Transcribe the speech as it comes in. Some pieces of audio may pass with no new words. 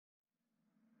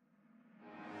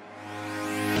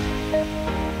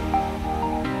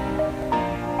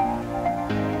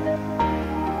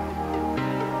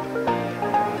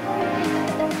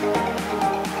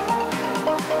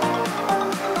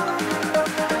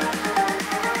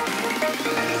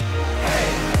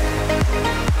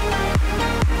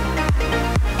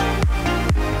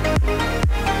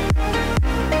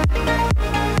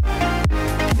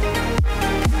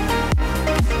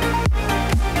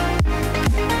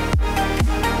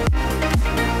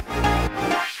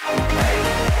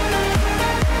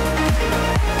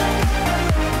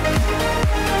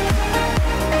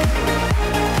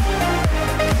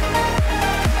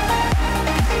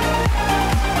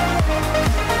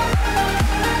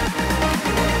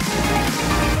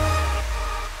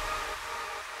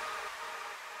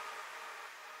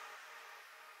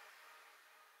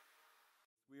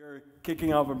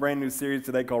kicking off a brand new series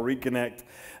today called Reconnect.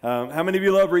 How many of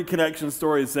you love reconnection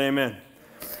stories? Say amen.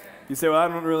 You say, well, I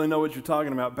don't really know what you're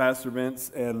talking about, Pastor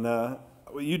Vince. And well,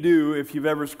 you do if you've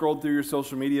ever scrolled through your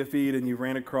social media feed and you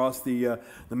ran across the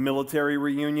military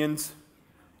reunions.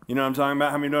 You know what I'm talking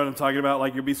about? How many know what I'm talking about?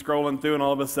 Like you'll be scrolling through and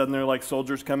all of a sudden they're like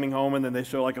soldiers coming home and then they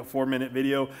show like a 4-minute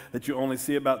video that you only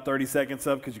see about 30 seconds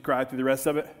of because you cry through the rest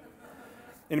of it.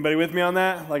 Anybody with me on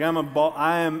that? Like I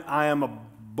am a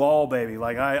ball baby.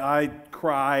 Like I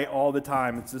cry all the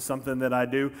time. It's just something that I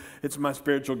do. It's my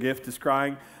spiritual gift is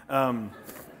crying.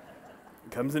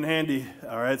 It comes in handy.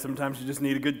 All right. Sometimes you just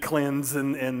need a good cleanse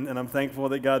and I'm thankful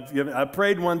that God's given. I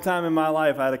prayed one time in my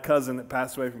life. I had a cousin that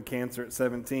passed away from cancer at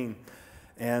 17.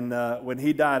 And when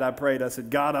he died, I prayed. I said,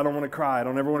 God, I don't want to cry. I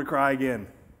don't ever want to cry again.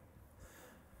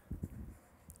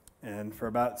 And for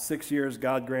about 6 years,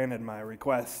 God granted my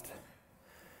request.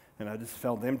 And I just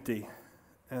felt empty.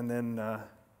 And then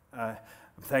I'm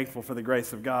thankful for the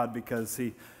grace of God because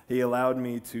he allowed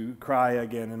me to cry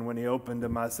again. And when he opened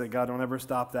them, I said, God, don't ever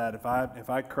stop that. If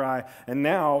I cry. And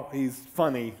now he's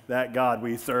funny, that God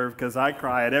we serve, because I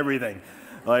cry at everything.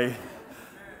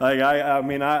 I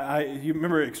mean, you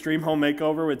remember Extreme Home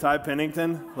Makeover with Ty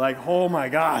Pennington? Like, oh my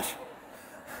gosh.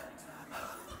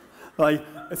 Like,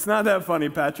 it's not that funny,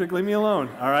 Patrick. Leave me alone.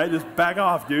 All right, just back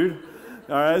off, dude.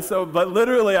 All right, so, but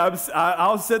literally,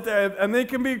 I'll sit there, and it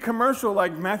can be a commercial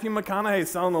like Matthew McConaughey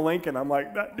selling the Lincoln. I'm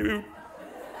like, that dude.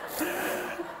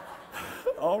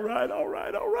 All right.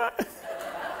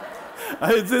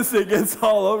 It gets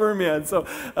all over me, and so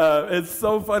it's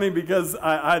so funny because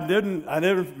I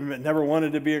never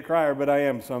wanted to be a crier, but I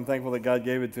am. So I'm thankful that God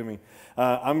gave it to me.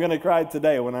 I'm going to cry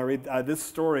today when I read this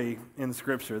story in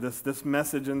Scripture, this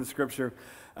message in the Scripture.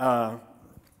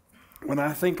 When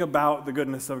I think about the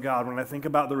goodness of God, when I think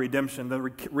about the redemption, the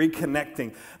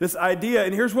reconnecting, this idea,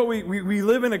 and here's what we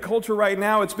live in a culture right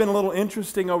now, it's been a little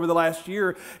interesting over the last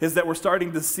year, is that we're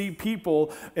starting to see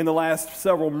people in the last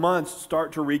several months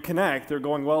start to reconnect. They're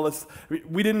going, well,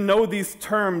 we didn't know these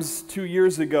terms 2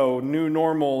 years ago, new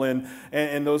normal and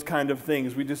those kind of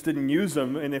things. We just didn't use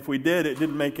them, and if we did, it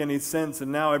didn't make any sense,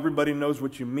 and now everybody knows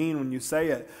what you mean when you say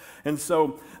it. And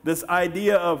so this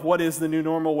idea of what is the new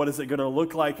normal, what is it going to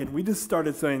look like, and we just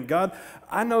started saying, God,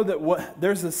 I know that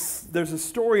there's a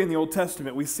story in the Old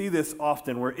Testament, we see this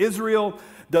often, where Israel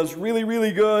does really,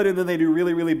 really good, and then they do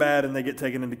really, really bad, and they get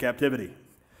taken into captivity.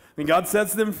 I mean, God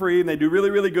sets them free, and they do really,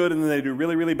 really good, and then they do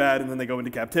really, really bad, and then they go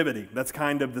into captivity. That's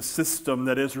kind of the system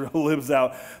that Israel lives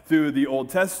out through the Old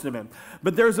Testament.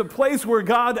 But there's a place where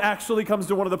God actually comes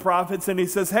to one of the prophets, and he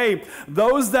says, hey,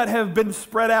 those that have been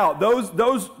spread out,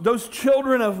 those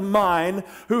children of mine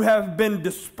who have been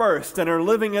dispersed and are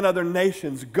living in other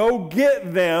nations, go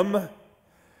get them and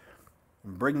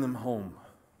bring them home.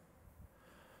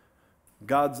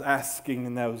 God's asking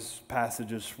in those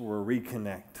passages for a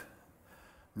reconnect.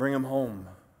 Bring them home.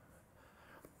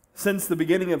 Since the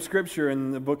beginning of Scripture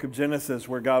in the book of Genesis,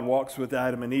 where God walks with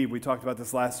Adam and Eve, we talked about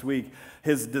this last week,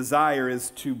 his desire is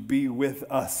to be with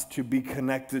us, to be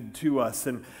connected to us.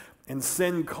 And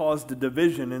sin caused a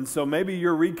division. And so maybe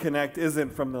your reconnect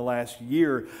isn't from the last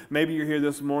year. Maybe you're here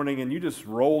this morning and you just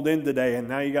rolled in today and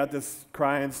now you got this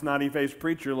crying, snotty-faced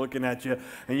preacher looking at you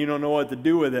and you don't know what to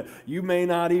do with it. You may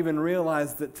not even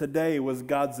realize that today was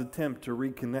God's attempt to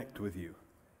reconnect with you.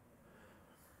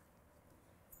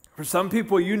 For some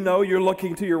people, you know you're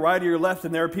looking to your right or your left,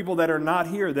 and there are people that are not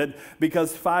here that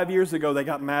because 5 years ago they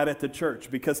got mad at the church,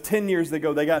 because 10 years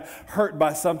ago they got hurt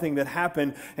by something that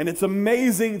happened. And it's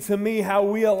amazing to me how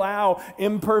we allow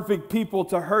imperfect people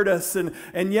to hurt us, and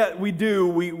yet we do.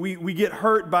 We get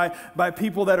hurt by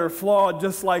people that are flawed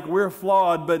just like we're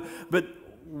flawed, but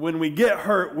when we get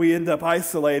hurt, we end up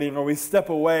isolating or we step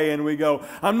away and we go,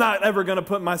 I'm not ever going to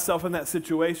put myself in that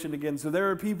situation again. So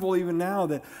there are people even now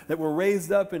that were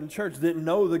raised up in church that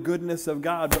know the goodness of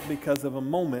God, but because of a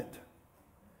moment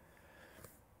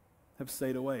have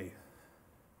stayed away.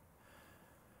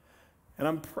 And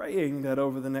I'm praying that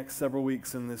over the next several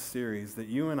weeks in this series that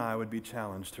you and I would be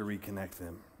challenged to reconnect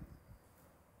them,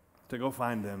 to go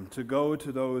find them, to go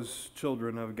to those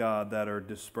children of God that are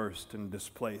dispersed and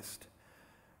displaced,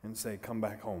 and say, come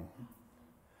back home.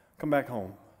 Come back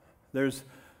home. If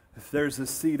there's a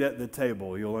seat at the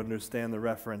table, you'll understand the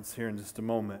reference here in just a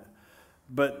moment.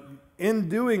 But in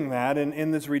doing that, and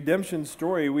in this redemption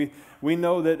story, we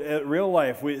know that at real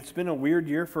life, it's been a weird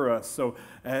year for us. So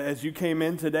as you came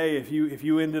in today, if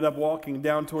you ended up walking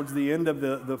down towards the end of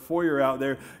the foyer out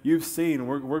there, you've seen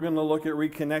we're going to look at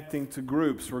reconnecting to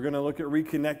groups. We're going to look at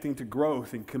reconnecting to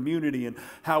growth and community and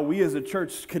how we as a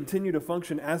church continue to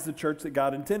function as the church that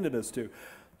God intended us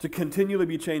to to continually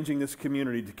be changing this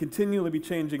community, to continually be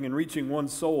changing and reaching one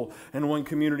soul and one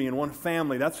community and one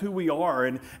family. That's who we are,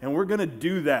 and we're going to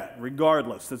do that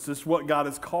regardless. It's just what God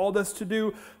has called us to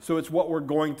do, so it's what we're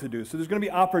going to do. So there's going to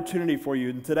be opportunity for you,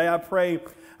 and today I pray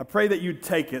that you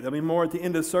take it. There'll be more at the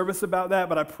end of service about that,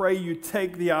 but I pray you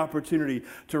take the opportunity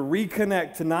to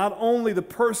reconnect to not only the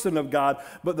person of God,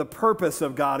 but the purpose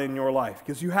of God in your life,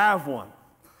 because you have one.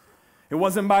 It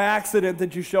wasn't by accident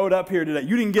that you showed up here today.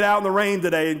 You didn't get out in the rain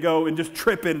today and go and just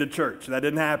trip into church. That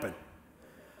didn't happen.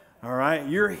 All right?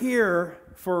 You're here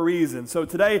for a reason. So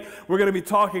today we're going to be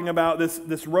talking about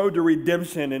this road to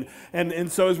redemption.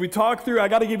 And so as we talk through, I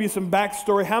got to give you some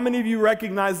backstory. How many of you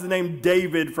recognize the name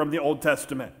David from the Old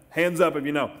Testament? Hands up if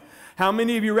you know. How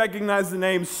many of you recognize the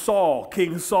name Saul,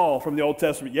 King Saul from the Old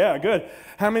Testament? Yeah, good.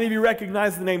 How many of you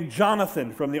recognize the name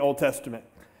Jonathan from the Old Testament?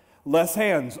 Less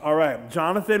hands. All right.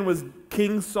 Jonathan was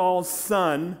King Saul's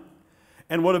son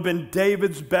and would have been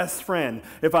David's best friend.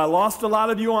 If I lost a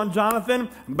lot of you on Jonathan,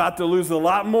 I'm about to lose a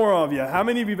lot more of you. How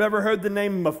many of you have ever heard the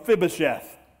name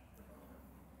Mephibosheth?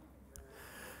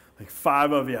 Like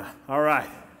 5 of you. All right.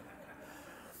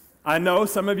 I know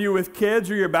some of you with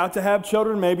kids or you're about to have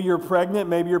children. Maybe you're pregnant.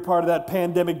 Maybe you're part of that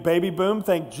pandemic baby boom.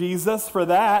 Thank Jesus for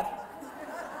that.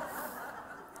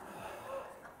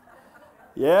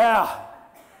 Yeah.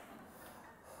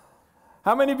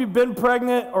 How many of you been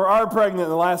pregnant or are pregnant in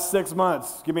the last 6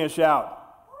 months? Give me a shout.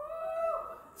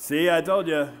 See, I told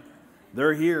you,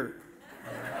 they're here.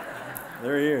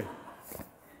 They're here.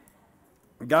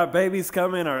 We got babies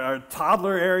coming, our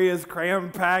toddler areas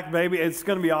cram-packed, baby. It's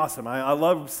going to be awesome. I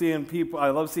love seeing people.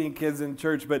 I love seeing kids in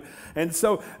church. But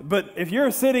if you're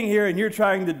sitting here and you're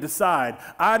trying to decide,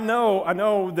 I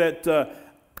know that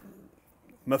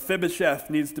Mephibosheth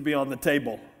needs to be on the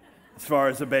table. As far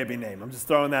as a baby name. I'm just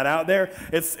throwing that out there.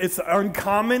 It's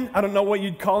uncommon. I don't know what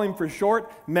you'd call him for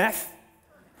short. Meth.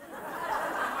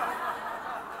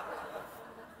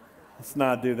 Let's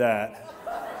not do that.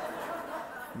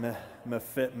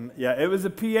 Yeah, it was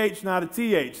a PH, not a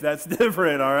TH. That's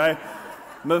different, all right?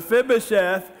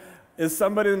 Mephibosheth is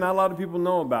somebody that not a lot of people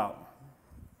know about.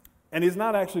 And he's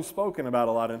not actually spoken about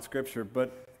a lot in Scripture,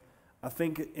 but I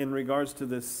think in regards to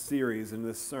this series and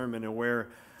this sermon and where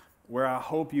I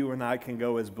hope you and I can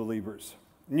go as believers.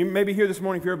 And you maybe here this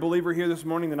morning, if you're a believer here this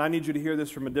morning, then I need you to hear this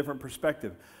from a different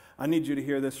perspective. I need you to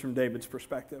hear this from David's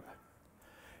perspective.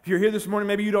 If you're here this morning,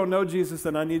 maybe you don't know Jesus,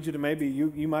 then I need you to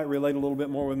you might relate a little bit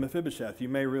more with Mephibosheth. You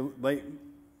may relate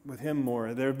with him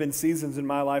more. There have been seasons in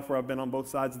my life where I've been on both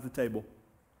sides of the table.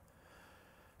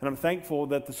 And I'm thankful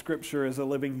that the Scripture is a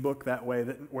living book that way,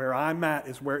 that where I'm at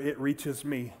is where it reaches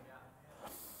me.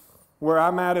 Where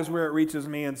I'm at is where it reaches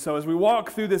me. And so as we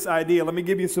walk through this idea, let me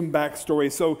give you some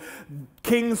backstory. So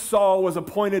King Saul was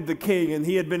appointed the king, and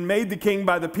he had been made the king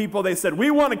by the people. They said, "We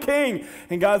want a king."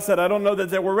 And God said, "I don't know that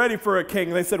they were ready for a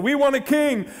king." They said, "We want a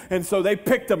king." And so they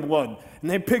picked him one. And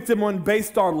they picked him one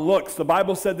based on looks. The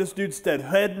Bible said this dude stood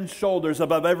head and shoulders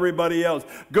above everybody else.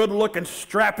 Good-looking,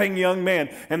 strapping young man.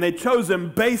 And they chose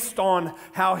him based on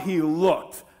how he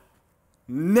looked.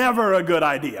 Never a good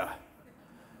idea.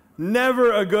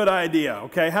 Never a good idea,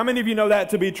 okay? How many of you know that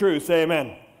to be true? Say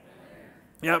amen.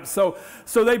 Yep, so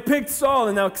they picked Saul,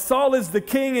 and now Saul is the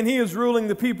king, and he is ruling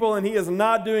the people, and he is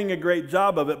not doing a great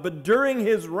job of it. But during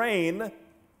his reign, the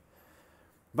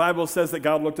Bible says that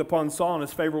God looked upon Saul, and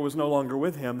his favor was no longer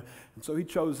with him, and so he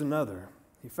chose another.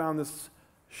 He found this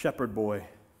shepherd boy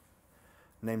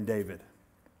named David.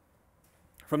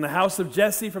 From the house of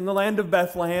Jesse, from the land of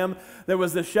Bethlehem, there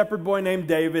was this shepherd boy named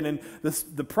David, and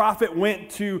the prophet went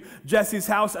to Jesse's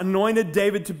house, anointed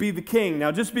David to be the king.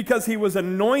 Now, just because he was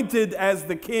anointed as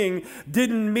the king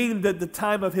didn't mean that the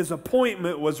time of his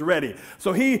appointment was ready.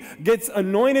 So he gets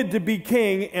anointed to be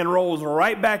king and rolls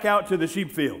right back out to the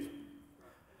sheep field.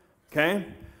 Okay?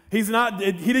 He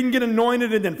didn't get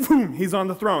anointed and then, boom, he's on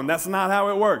the throne. That's not how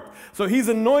it worked. So he's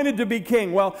anointed to be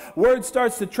king. Well, word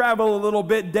starts to travel a little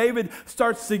bit. David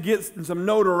starts to get some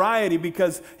notoriety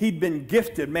because he'd been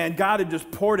gifted. Man, God had just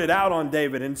poured it out on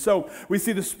David. And so we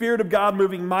see the Spirit of God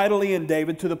moving mightily in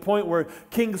David to the point where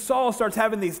King Saul starts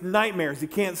having these nightmares. He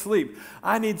can't sleep.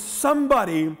 I need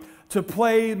somebody to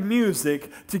play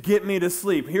music to get me to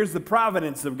sleep. Here's the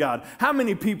providence of God. How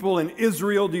many people in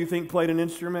Israel do you think played an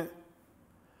instrument?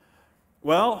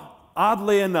 Well,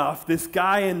 oddly enough, this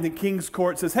guy in the king's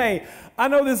court says, "Hey, I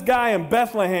know this guy in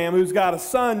Bethlehem who's got a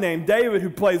son named David who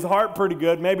plays the harp pretty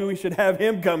good. Maybe we should have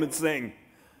him come and sing."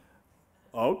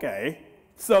 Okay.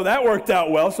 So that worked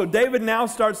out well. So David now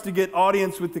starts to get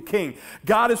audience with the king.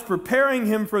 God is preparing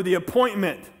him for the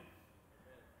appointment.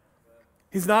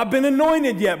 He's not been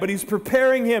anointed yet, but he's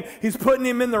preparing him. He's putting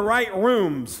him in the right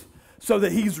rooms so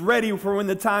that he's ready for when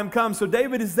the time comes. So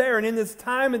David is there, and in this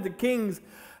time at the king's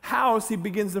house, he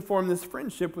begins to form this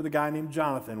friendship with a guy named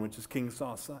Jonathan, which is King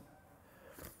Saul's son.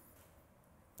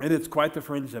 And it's quite the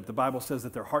friendship. The Bible says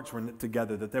that their hearts were knit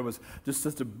together, that there was just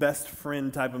such a best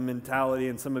friend type of mentality,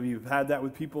 and some of you have had that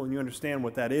with people, and you understand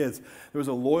what that is. There was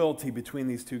a loyalty between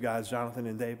these two guys, Jonathan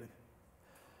and David.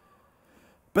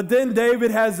 But then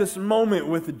David has this moment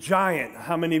with a giant.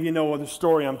 How many of you know the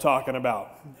story I'm talking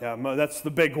about? Yeah, that's the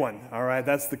big one, all right?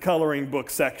 That's the coloring book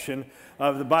section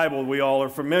of the Bible we all are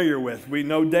familiar with. We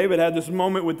know David had this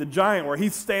moment with the giant where he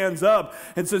stands up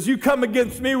and says, you come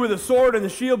against me with a sword and a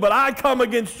shield, but I come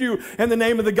against you in the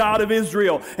name of the God of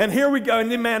Israel. And here we go. And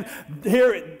then, man,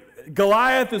 here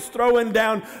Goliath is throwing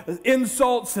down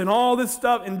insults and all this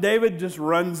stuff, and David just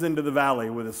runs into the valley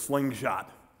with a slingshot.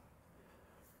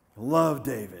 I love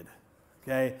David,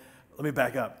 okay? Let me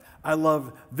back up. I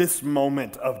love this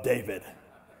moment of David,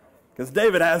 because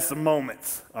David has some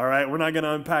moments, all right? We're not going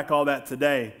to unpack all that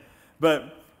today.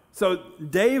 But so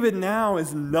David now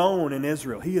is known in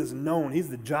Israel. He is known. He's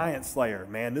the giant slayer,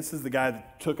 man. This is the guy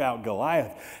that took out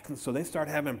Goliath. And so they start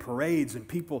having parades and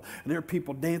there are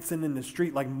people dancing in the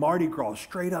street like Mardi Gras,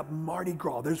 straight up Mardi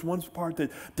Gras. There's one part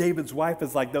that David's wife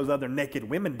is like those other naked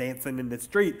women dancing in the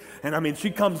street. And I mean,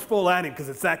 she comes full at him because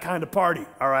it's that kind of party,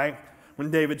 all right,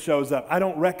 when David shows up. I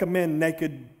don't recommend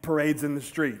naked parades in the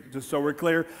street, just so we're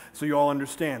clear, so you all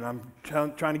understand. I'm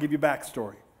trying to give you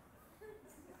backstory.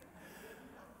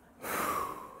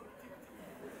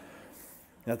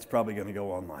 That's probably going to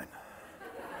go online.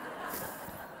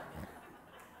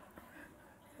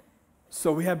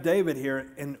 So we have David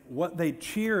here, and what they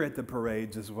cheer at the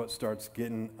parades is what starts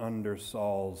getting under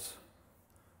Saul's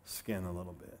skin a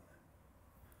little bit.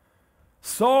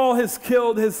 Saul has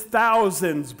killed his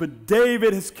thousands, but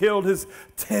David has killed his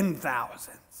 10,000s.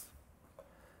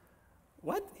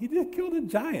 What? He just killed a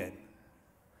giant.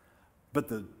 But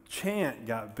the chant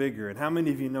got bigger. And how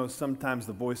many of you know sometimes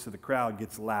the voice of the crowd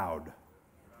gets loud?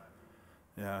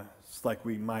 Yeah, it's like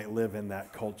we might live in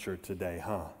that culture today,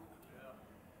 huh?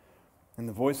 And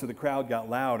the voice of the crowd got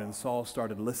loud, and Saul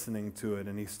started listening to it,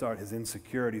 and his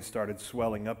insecurity started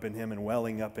swelling up in him and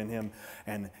welling up in him,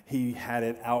 and he had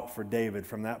it out for David.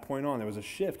 From that point on, there was a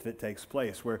shift that takes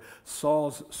place where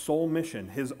Saul's sole mission,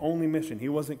 his only mission, he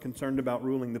wasn't concerned about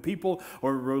ruling the people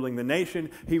or ruling the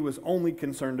nation. He was only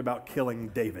concerned about killing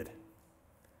David.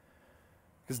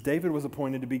 Because David was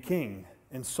appointed to be king,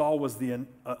 and Saul was the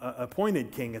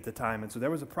appointed king at the time, and so there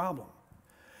was a problem.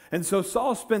 And so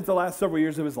Saul spent the last several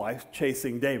years of his life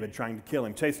chasing David, trying to kill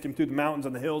him. Chased him through the mountains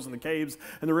and the hills and the caves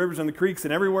and the rivers and the creeks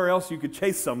and everywhere else you could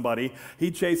chase somebody.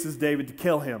 He chases David to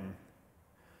kill him.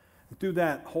 And through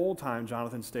that whole time,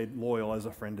 Jonathan stayed loyal as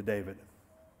a friend to David.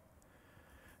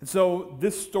 And so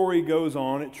this story goes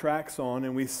on, it tracks on,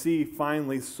 and we see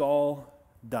finally Saul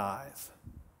dies.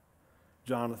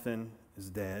 Jonathan is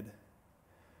dead.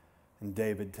 And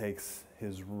David takes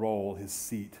his role, his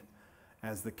seat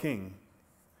as the king.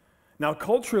 Now,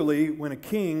 culturally, when a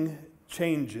king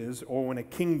changes or when a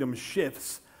kingdom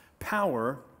shifts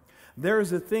power,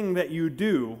 there's a thing that you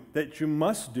do, that you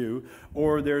must do,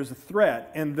 or there's a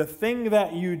threat. And the thing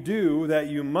that you do, that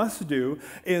you must do,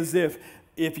 is if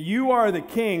you are the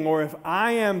king, or if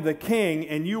I am the king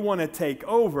and you want to take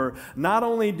over, not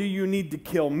only do you need to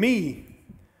kill me,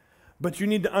 but you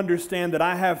need to understand that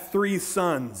I have 3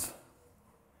 sons.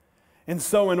 And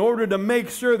so in order to make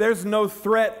sure there's no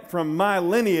threat from my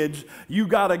lineage, you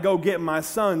got to go get my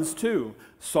sons too.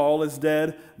 Saul is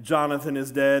dead. Jonathan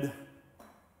is dead.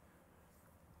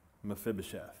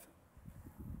 Mephibosheth.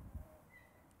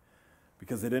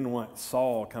 Because they didn't want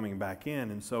Saul coming back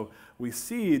in. And so we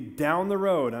see down the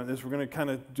road, we're going to kind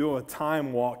of do a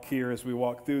time walk here as we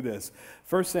walk through this.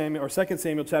 2 Samuel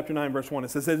chapter 9, verse 1.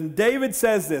 It says, and David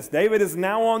says this. David is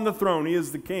now on the throne. He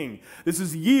is the king. This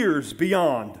is years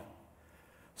beyond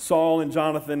Saul and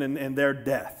Jonathan and their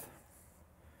death.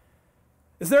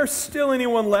 Is there still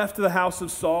anyone left of the house of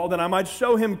Saul that I might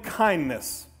show him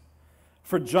kindness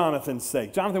for Jonathan's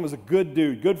sake? Jonathan was a good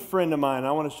dude, good friend of mine.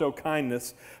 I want to show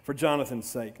kindness for Jonathan's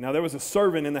sake. Now there was a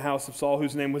servant in the house of Saul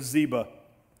whose name was Ziba.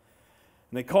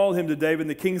 And they called him to David, and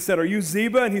the king said, are you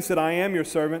Ziba? And he said, I am your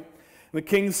servant. And the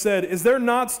king said, is there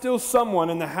not still someone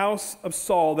in the house of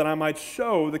Saul that I might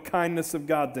show the kindness of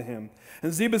God to him?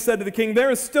 And Ziba said to the king,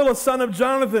 there is still a son of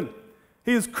Jonathan.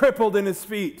 He is crippled in his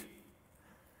feet.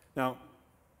 Now,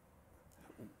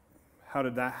 how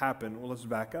did that happen? Well, let's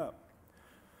back up.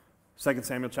 2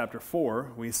 Samuel chapter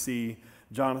 4, we see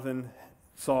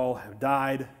Saul have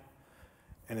died,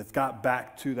 and it's got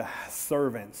back to the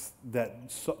servants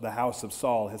that the house of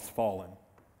Saul has fallen.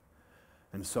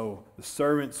 And so the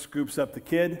servant scoops up the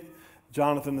kid.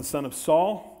 Jonathan, the son of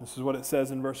Saul, this is what it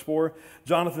says in verse 4.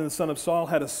 Jonathan, the son of Saul,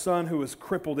 had a son who was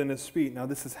crippled in his feet. Now,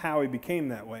 this is how he became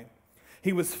that way.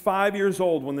 He was 5 years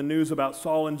old when the news about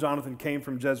Saul and Jonathan came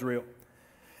from Jezreel.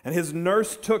 And his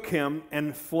nurse took him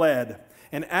and fled.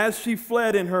 And as she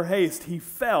fled in her haste, he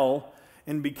fell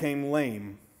and became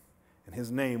lame. And his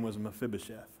name was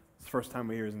Mephibosheth. It's the first time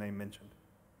we hear his name mentioned.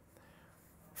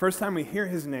 First time we hear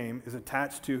his name is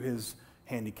attached to his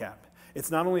handicap. It's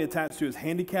not only attached to his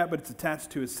handicap, but it's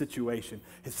attached to his situation.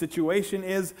 His situation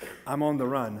is, I'm on the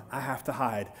run. I have to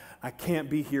hide. I can't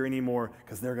be here anymore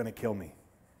because they're going to kill me.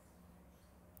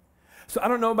 So I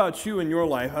don't know about you in your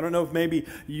life. I don't know if maybe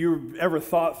you've ever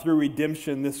thought through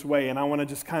redemption this way, and I want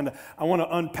to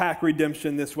unpack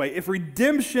redemption this way. If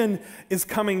redemption is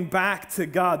coming back to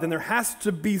God, then there has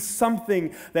to be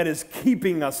something that is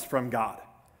keeping us from God.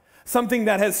 Something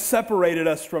that has separated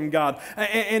us from God.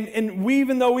 And we,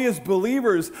 even though we as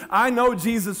believers, I know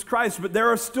Jesus Christ, but there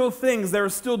are still things, there are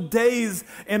still days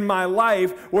in my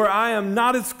life where I am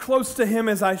not as close to Him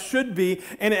as I should be,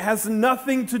 and it has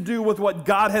nothing to do with what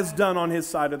God has done on His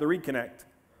side of the reconnect.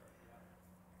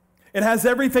 It has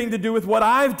everything to do with what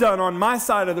I've done on my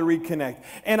side of the reconnect.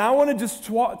 And I want to just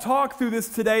talk through this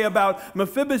today about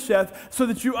Mephibosheth so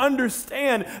that you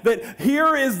understand that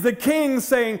here is the king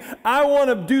saying, I want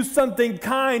to do something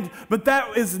kind, but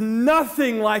that is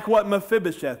nothing like what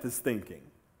Mephibosheth is thinking,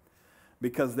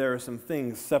 because there are some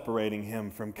things separating him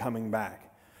from coming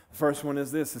back. The first one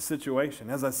is this, the situation.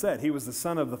 As I said, he was the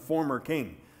son of the former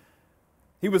king.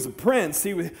 He was a prince.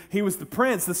 He was the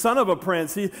prince, the son of a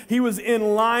prince. He was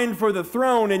in line for the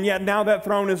throne, and yet now that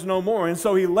throne is no more. And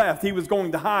so he left. He was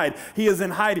going to hide. He is in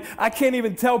hiding. I can't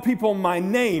even tell people my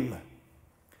name.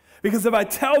 Because if I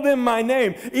tell them my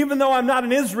name, even though I'm not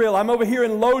in Israel, I'm over here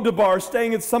in Lodabar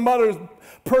staying at some other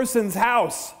person's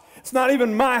house. It's not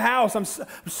even my house. I'm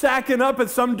shacking up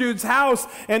at some dude's house,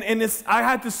 and I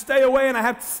have to stay away, and I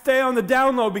have to stay on the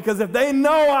down low, because if they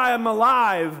know I am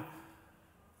alive,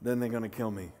 then they're going to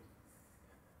kill me.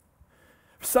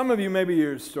 For some of you, maybe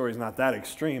your story's not that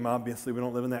extreme. Obviously, we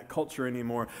don't live in that culture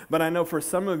anymore. But I know for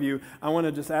some of you, I want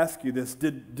to just ask you this.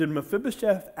 Did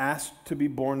Mephibosheth ask to be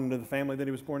born into the family that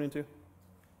he was born into?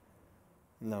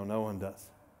 No, no one does.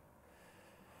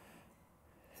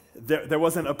 There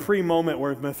wasn't a pre-moment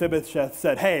where Mephibosheth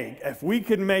said, hey, if we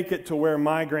could make it to where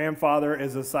my grandfather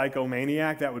is a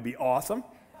psychomaniac, that would be awesome.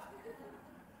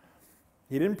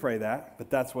 He didn't pray that, but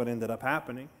that's what ended up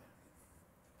happening.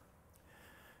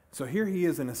 So here he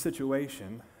is in a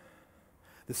situation.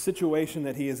 The situation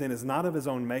that he is in is not of his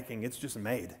own making, it's just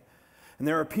made. And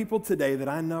there are people today that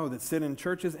I know that sit in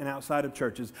churches and outside of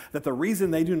churches that the reason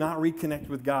they do not reconnect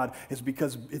with God is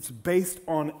because it's based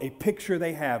on a picture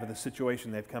they have of the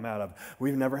situation they've come out of.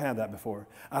 We've never had that before.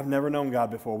 I've never known God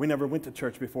before. We never went to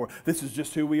church before. This is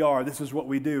just who we are. This is what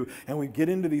we do. And we get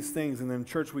into these things, and then in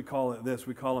church we call it this.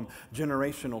 We call them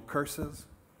generational curses.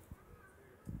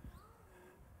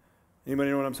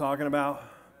 Anybody know what I'm talking about?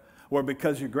 Or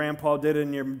because your grandpa did it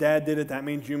and your dad did it, that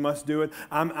means you must do it.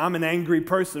 I'm an angry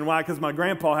person. Why? Because my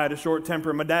grandpa had a short temper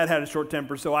and my dad had a short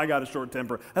temper, so I got a short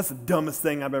temper. That's the dumbest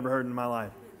thing I've ever heard in my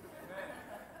life.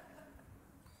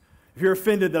 If you're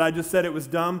offended that I just said it was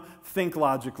dumb, think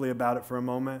logically about it for a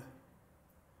moment.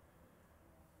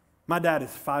 My dad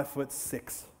is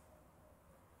 5'6".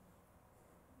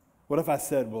 What if I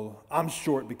said, well, I'm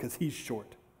short because he's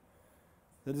short?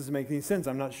 That doesn't make any sense.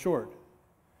 I'm not short.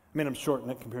 I mean, I'm short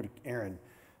compared to Aaron,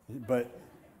 but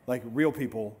like real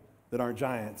people that aren't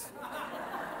giants.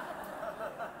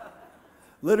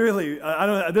 Literally, I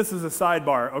don't. This is a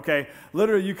sidebar, okay?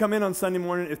 Literally, you come in on Sunday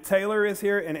morning. If Taylor is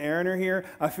here and Aaron are here,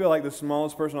 I feel like the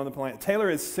smallest person on the planet. Taylor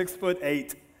is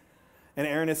 6'8", and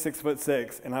Aaron is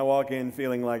 6'6", and I walk in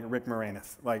feeling like Rick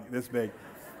Moranis, like this big.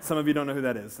 Some of you don't know who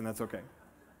that is, and that's okay.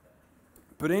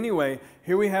 But anyway,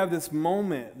 here we have this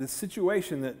moment, this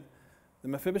situation that the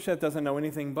Mephibosheth doesn't know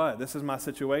anything but, this is my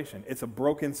situation. It's a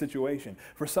broken situation.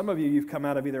 For some of you, you've come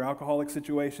out of either alcoholic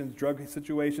situations, drug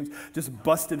situations, just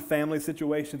busted family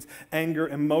situations, anger,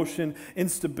 emotion,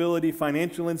 instability,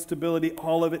 financial instability,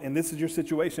 all of it, and this is your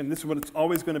situation. This is what it's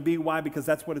always going to be. Why? Because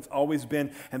that's what it's always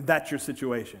been, and that's your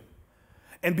situation.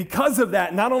 And because of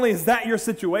that, not only is that your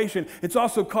situation, it's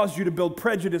also caused you to build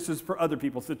prejudices for other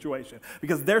people's situation.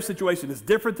 Because their situation is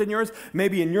different than yours,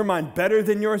 maybe in your mind better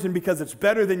than yours, and because it's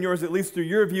better than yours, at least through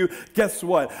your view, guess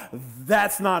what?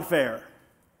 That's not fair.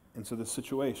 And so the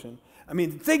situation, I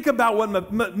mean, think about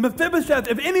what Mephibosheth,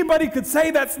 if anybody could say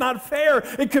that's not fair,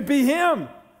 it could be him.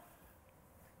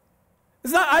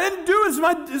 It's not, I didn't do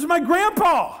it, it's my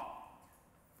grandpa.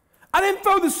 I didn't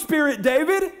throw the spirit,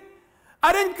 David.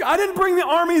 I didn't bring the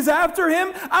armies after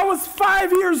him. I was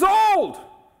 5 years old.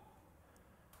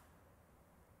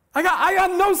 I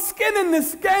got no skin in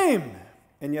this game.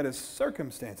 And yet his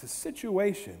circumstance, his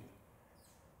situation,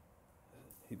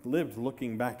 he lived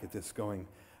looking back at this going,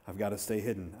 I've got to stay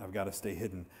hidden. I've got to stay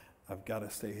hidden. I've got to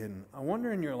stay hidden. I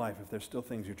wonder in your life if there's still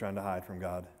things you're trying to hide from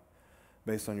God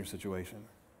based on your situation.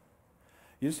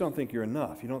 You just don't think you're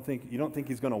enough. You don't think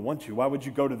he's going to want you. Why would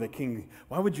you go to the king?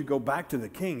 Why would you go back to the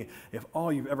king if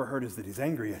all you've ever heard is that he's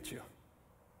angry at you?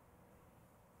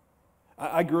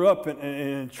 I grew up in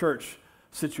a church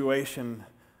situation.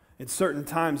 At certain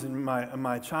times in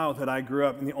my childhood, I grew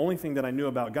up, and the only thing that I knew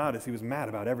about God is he was mad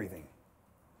about everything.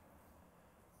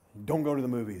 You don't go to the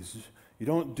movies. You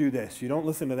don't do this. You don't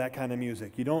listen to that kind of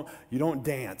music. You don't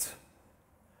dance.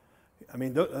 I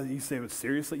mean, you say it was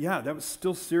seriously? Yeah, that was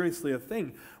still seriously a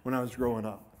thing when I was growing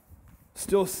up.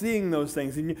 Still seeing those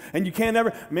things. And you can't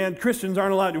ever, man, Christians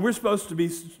aren't allowed to. We're supposed to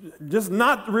be just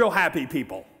not real happy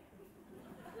people.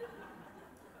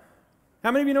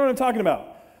 How many of you know what I'm talking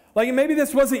about? Like, maybe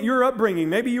this wasn't your upbringing.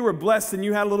 Maybe you were blessed and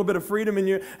you had a little bit of freedom and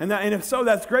if so,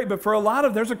 that's great. But for a lot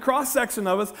of, there's a cross-section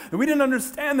of us, and we didn't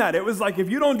understand that. It was like, if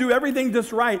you don't do everything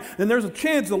just right, then there's a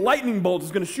chance the lightning bolt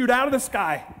is going to shoot out of the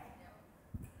sky.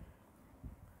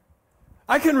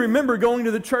 I can remember going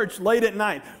to the church late at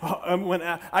night.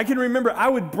 I can remember I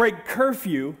would break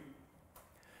curfew,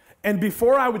 and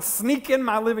before I would sneak in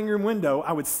my living room window,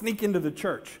 I would sneak into the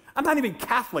church. I'm not even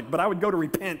Catholic, but I would go to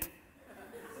repent.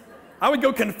 I would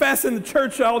go confess in the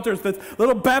church altars, this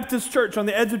little Baptist church on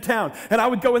the edge of town. And I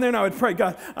would go in there and I would pray,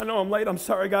 God, I know I'm late. I'm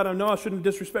sorry, God. I know I shouldn't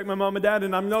disrespect my mom and dad.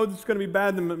 And I know this is going to be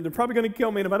bad. And they're probably going to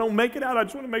kill me. And if I don't make it out, I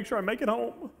just want to make sure I make it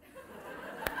home.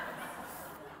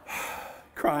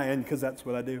 Crying, because that's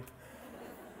what I do.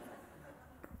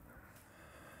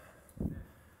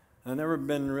 I've never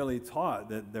been really taught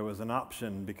that there was an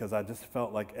option, because I just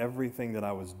felt like everything that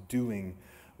I was doing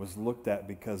was looked at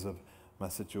because of my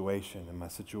situation, and my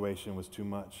situation was too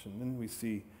much. And then we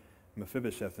see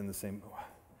Mephibosheth in the same.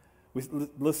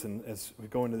 Listen, as we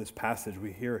go into this passage,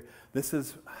 we hear this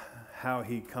is how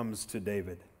he comes to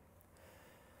David.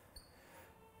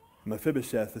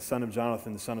 Mephibosheth, the son of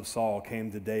Jonathan, the son of Saul,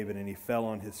 came to David, and he fell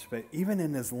on his face. Even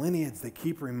in his lineage, they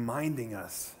keep reminding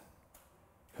us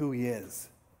who he is.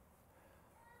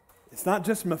 It's not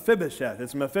just Mephibosheth.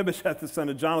 It's Mephibosheth, the son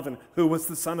of Jonathan, who was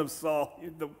the son of Saul,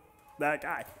 that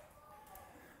guy.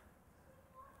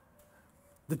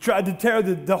 That tried to tear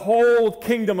the whole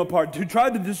kingdom apart, who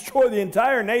tried to destroy the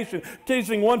entire nation,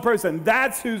 chasing one person.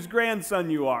 That's whose grandson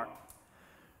you are.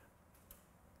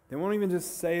 They won't even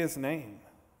just say his name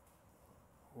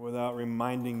without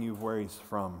reminding you where he's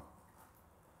from.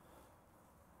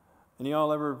 And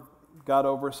y'all ever got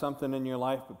over something in your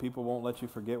life, but people won't let you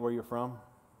forget where you're from?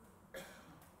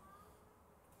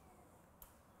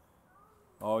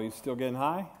 Oh, you still getting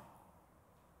high?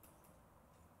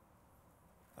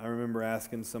 I remember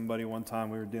asking somebody one time,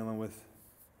 we were dealing with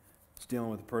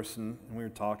a person, and we were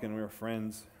talking, we were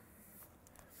friends,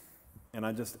 and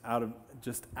I just out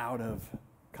of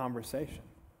conversation,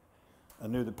 I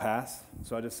knew the past,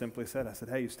 so I just simply said,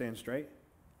 hey, you staying straight?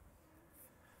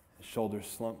 His shoulders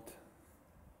slumped.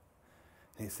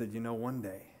 And he said, one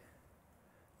day,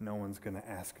 no one's going to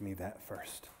ask me that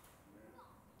first.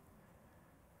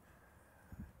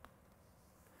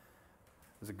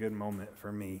 It was a good moment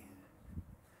for me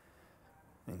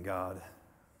and God.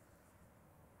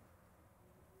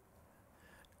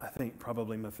 I think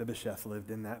probably Mephibosheth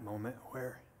lived in that moment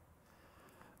where,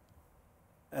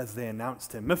 as they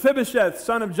announced him, Mephibosheth,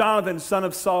 son of Jonathan, son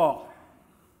of Saul.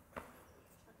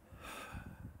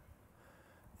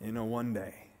 One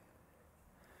day,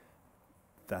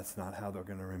 that's not how they're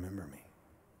going to remember me.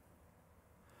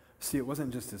 See, it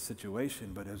wasn't just his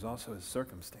situation, but it was also his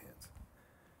circumstance.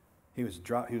 He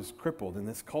was crippled in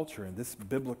this culture, in this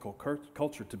biblical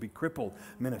culture. To be crippled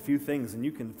meant a few things, and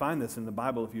you can find this in the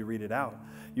Bible if you read it out.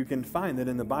 You can find that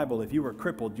in the Bible, if you were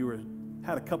crippled,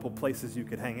 had a couple places you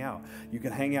could hang out. You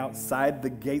could hang outside the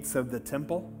gates of the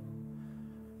temple,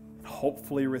 and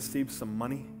hopefully receive some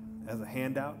money as a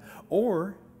handout.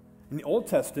 Or in the Old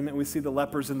Testament, we see the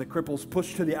lepers and the cripples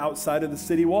pushed to the outside of the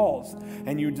city walls,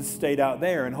 and you just stayed out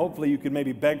there, and hopefully you could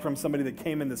maybe beg from somebody that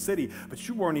came in the city, but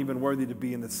you weren't even worthy to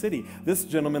be in the city. This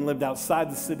gentleman lived outside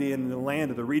the city in the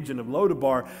land of the region of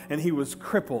Lodabar, and he was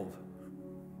crippled.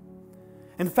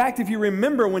 In fact, if you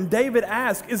remember when David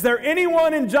asked, is there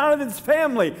anyone in Jonathan's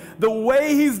family? The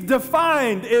way he's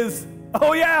defined is,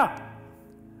 oh yeah,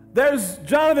 there's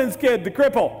Jonathan's kid, the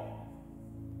cripple.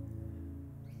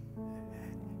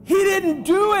 He didn't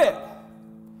do it.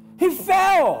 He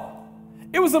fell.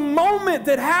 It was a moment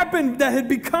that happened that had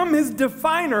become his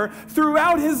definer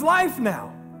throughout his life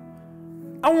now.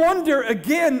 I wonder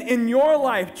again in your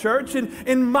life, church, and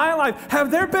in my life,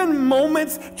 have there been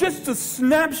moments, just a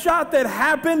snapshot that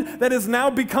happened that has now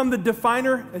become the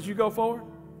definer as you go forward?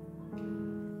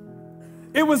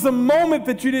 It was a moment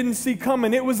that you didn't see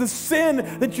coming. It was a sin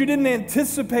that you didn't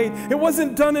anticipate. It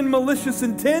wasn't done in malicious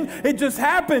intent. It just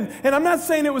happened. And I'm not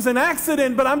saying it was an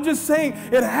accident, but I'm just saying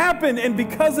it happened. And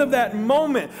because of that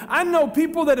moment, I know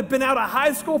people that have been out of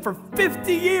high school for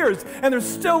 50 years and they're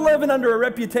still living under a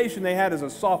reputation they had as a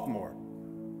sophomore.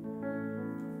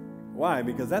 Why?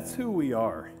 Because that's who we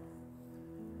are.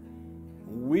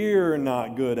 We're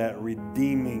not good at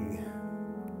redeeming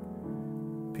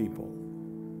people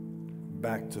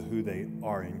back to who they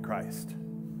are in Christ.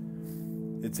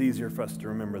 It's easier for us to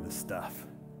remember the stuff,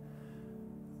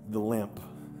 the limp.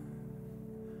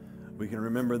 We can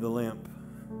remember the limp.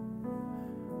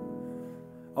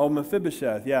 Oh,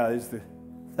 Mephibosheth, yeah,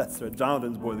 that's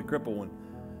Jonathan's boy, the crippled one.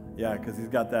 Yeah, because he's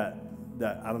got that,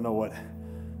 I don't know what,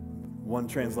 one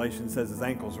translation says his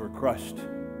ankles were crushed.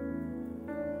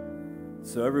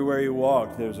 So everywhere he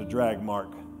walked, there's a drag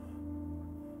mark.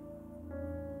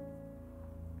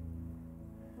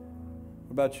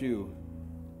 What about you?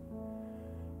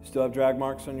 You still have drag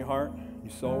marks on your heart,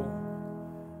 your soul?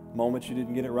 Moments you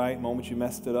didn't get it right, moments you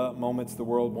messed it up, moments the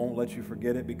world won't let you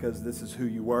forget it because this is who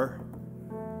you were.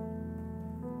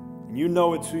 And you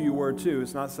know it's who you were too.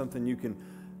 It's not something you can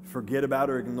forget about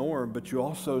or ignore, but you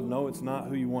also know it's not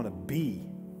who you want to be.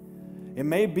 It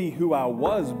may be who I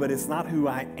was, but it's not who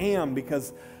I am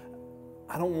because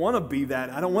I don't want to be that.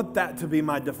 I don't want that to be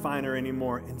my definer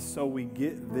anymore. And so we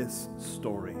get this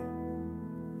story.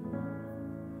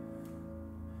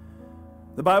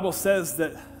 The Bible says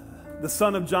that the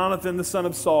son of Jonathan, the son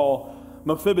of Saul,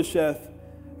 Mephibosheth,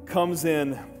 comes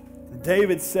in.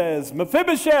 David says,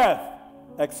 "Mephibosheth!"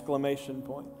 Exclamation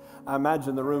point. I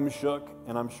imagine the room shook,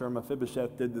 and I'm sure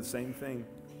Mephibosheth did the same thing.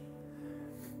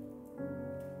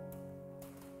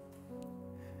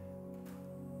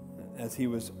 As he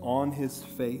was on his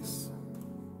face,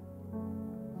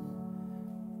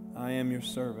 "I am your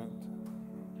servant.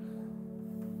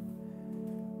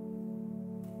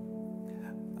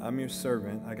 I'm your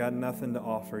servant. I got nothing to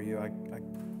offer you. I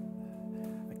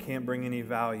can't bring any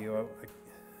value.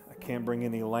 I can't bring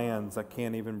any lands. I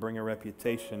can't even bring a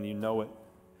reputation. You know it.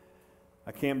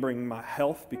 I can't bring my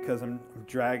health because I'm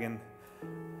dragging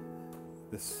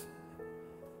this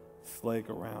leg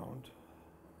around.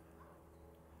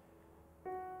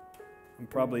 I'm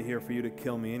probably here for you to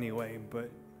kill me anyway,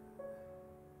 but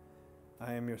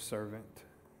I am your servant."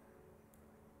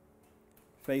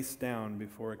 Face down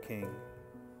before a king.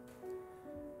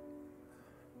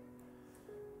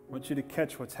 I want you to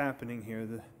catch what's happening here.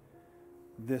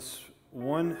 This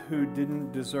one who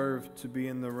didn't deserve to be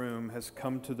in the room has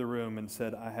come to the room and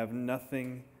said, "I have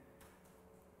nothing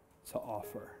to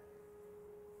offer."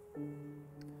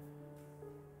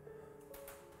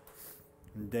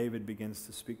 And David begins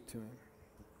to speak to him.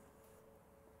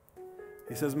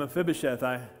 He says, "Mephibosheth,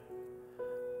 I'm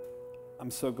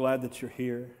so glad that you're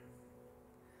here."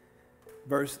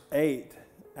 Verse 8,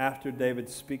 after David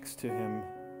speaks to him,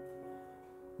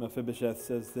 Mephibosheth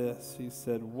says this. He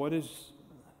said,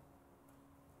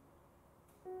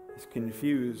 He's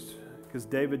confused because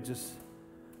David just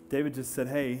said,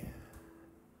 "Hey,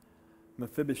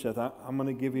 Mephibosheth, I'm going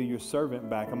to give you your servant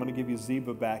back. I'm going to give you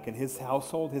Ziba back." And his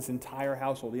household, his entire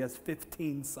household, he has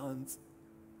 15 sons.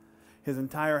 His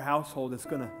entire household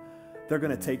they're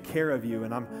going to take care of you,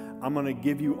 and I'm going to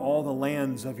give you all the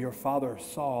lands of your father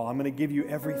Saul. I'm going to give you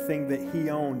everything that he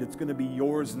owned. It's going to be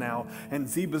yours now, and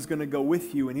Ziba's going to go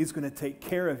with you, and he's going to take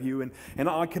care of you. And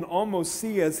I can almost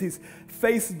see as he's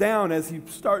face down, as he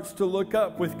starts to look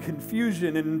up with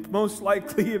confusion, and most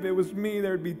likely if it was me,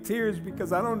 there'd be tears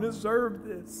because I don't deserve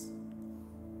this.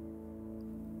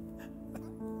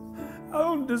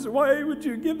 Why would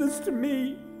you give this to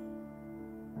me?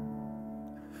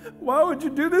 Why would you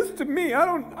do this to me?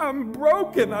 I'm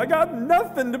broken. I got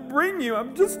nothing to bring you.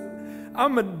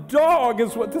 I'm a dog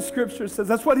is what the scripture says.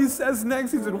 That's what he says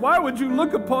next. He said, "Why would you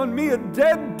look upon me, a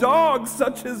dead dog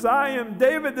such as I am?"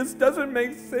 David, this doesn't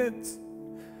make sense.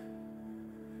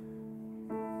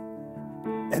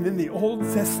 And in the Old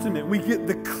Testament, we get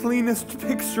the cleanest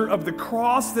picture of the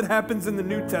cross that happens in the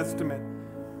New Testament.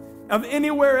 Of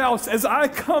anywhere else, as I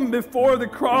come before the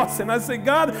cross and I say,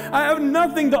 "God, I have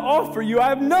nothing to offer you. I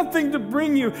have nothing to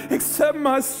bring you except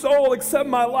my soul, except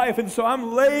my life." And so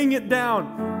I'm laying it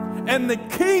down. And the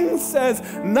king says,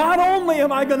 not only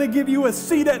am I going to give you a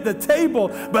seat at the table,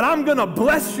 but I'm going to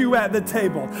bless you at the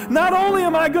table. Not only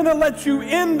am I going to let you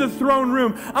in the throne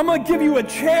room, I'm going to give you a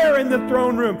chair in the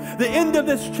throne room. The end of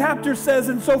this chapter says,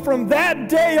 and so from that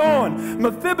day on,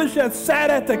 Mephibosheth sat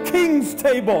at the king's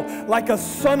table like a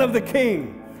son of the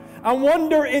king. I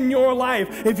wonder in your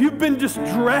life if you've been just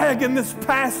dragging this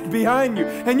past behind you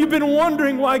and you've been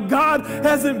wondering why God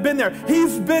hasn't been there.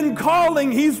 He's been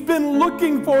calling. He's been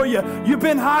looking for you. You've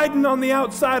been hiding on the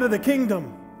outside of the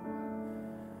kingdom.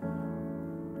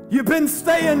 You've been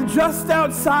staying just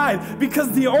outside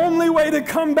because the only way to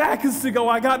come back is to go,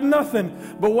 I got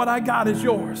nothing, but what I got is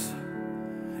yours.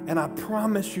 And I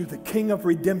promise you, the King of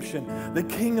redemption, the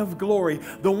King of glory,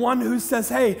 the one who says,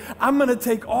 hey, I'm going to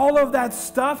take all of that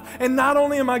stuff, and not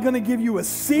only am I going to give you a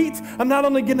seat, I'm not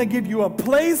only going to give you a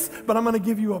place, but I'm going to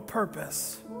give you a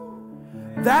purpose.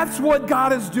 That's what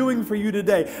God is doing for you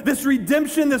today. This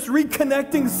redemption, this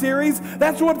reconnecting series,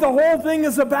 that's what the whole thing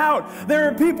is about. There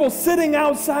are people sitting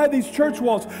outside these church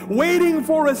walls waiting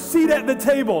for a seat at the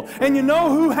table. And you know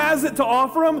who has it to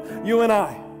offer them? You and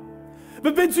I.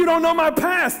 But Vince, you don't know my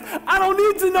past. I don't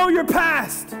need to know your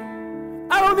past.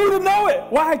 I don't need to know it.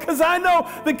 Why? Because I know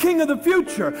the king of the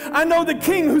future. I know the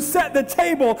king who set the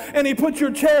table and he put your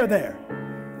chair there.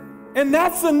 And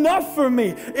that's enough for me.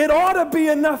 It ought to be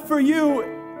enough for you.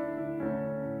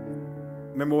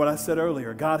 Remember what I said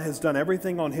earlier. God has done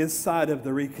everything on his side of the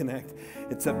reconnect.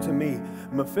 It's up to me.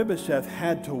 Mephibosheth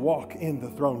had to walk in the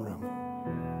throne room.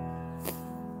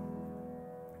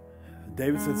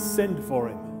 David said, send for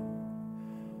him.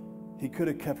 He could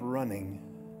have kept running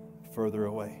further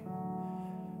away.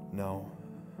 No.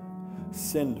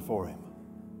 Send for him.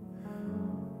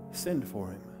 Send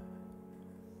for him.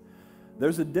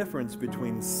 There's a difference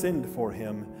between send for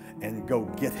him and go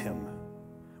get him.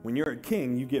 When you're a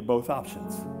king, you get both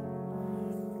options.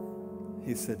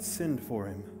 He said, send for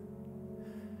him.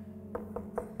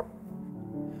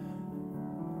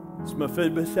 Is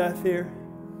Mephibosheth here?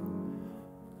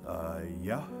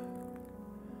 Yeah.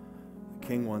 The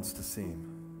king wants to see him.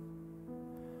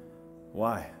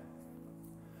 Why?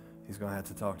 He's going to have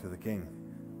to talk to the king.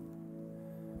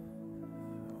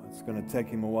 It's going to take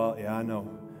him a while. Yeah, I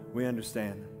know. We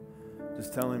understand.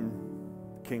 Just tell him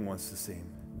the king wants to see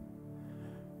him.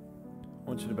 I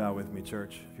want you to bow with me,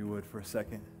 church, if you would, for a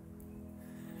second.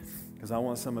 Because I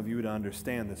want some of you to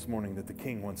understand this morning that the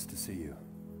king wants to see you.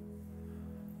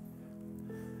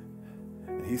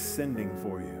 And he's sending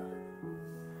for you.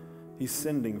 He's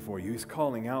sending for you. He's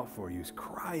calling out for you. He's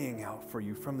crying out for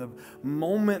you. From the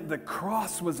moment the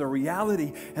cross was a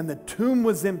reality and the tomb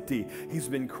was empty, he's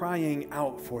been crying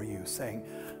out for you, saying,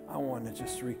 I want to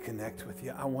just reconnect with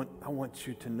you. I want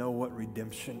you to know what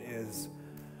redemption is.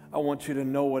 I want you to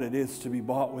know what it is to be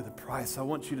bought with a price. I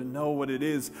want you to know what it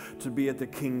is to be at the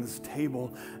king's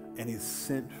table, and he's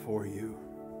sent for you.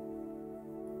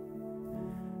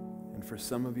 And for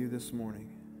some of you this morning,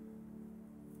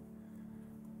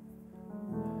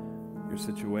 your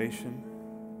situation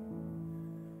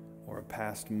or a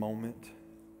past moment,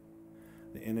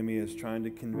 the enemy is trying to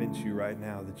convince you right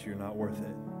now that you're not worth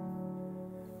it.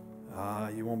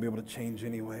 You won't be able to change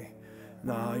anyway.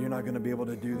 No, you're not going to be able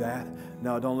to do that.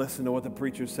 No, don't listen to what the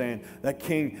preacher's saying. That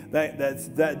king,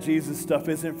 that Jesus stuff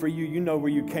isn't for you. You know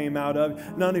where you came out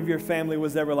of. None of your family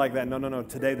was ever like that. No.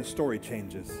 Today the story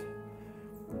changes.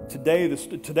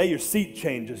 Today your seat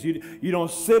changes. You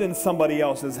don't sit in somebody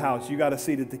else's house. You got a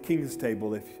seat at the king's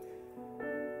table if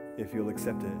you'll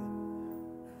accept it.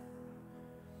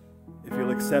 If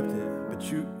you'll accept it. But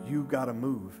you got to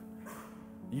move.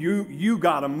 You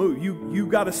got to move. You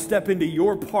got to step into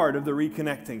your part of the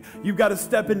reconnecting. You've got to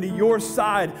step into your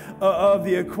side of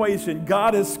the equation.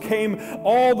 God has came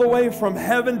all the way from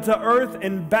heaven to earth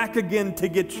and back again to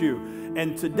get you.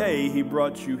 And today he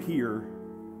brought you here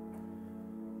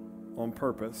on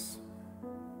purpose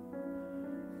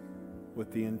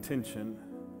with the intention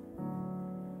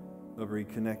of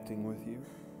reconnecting with you.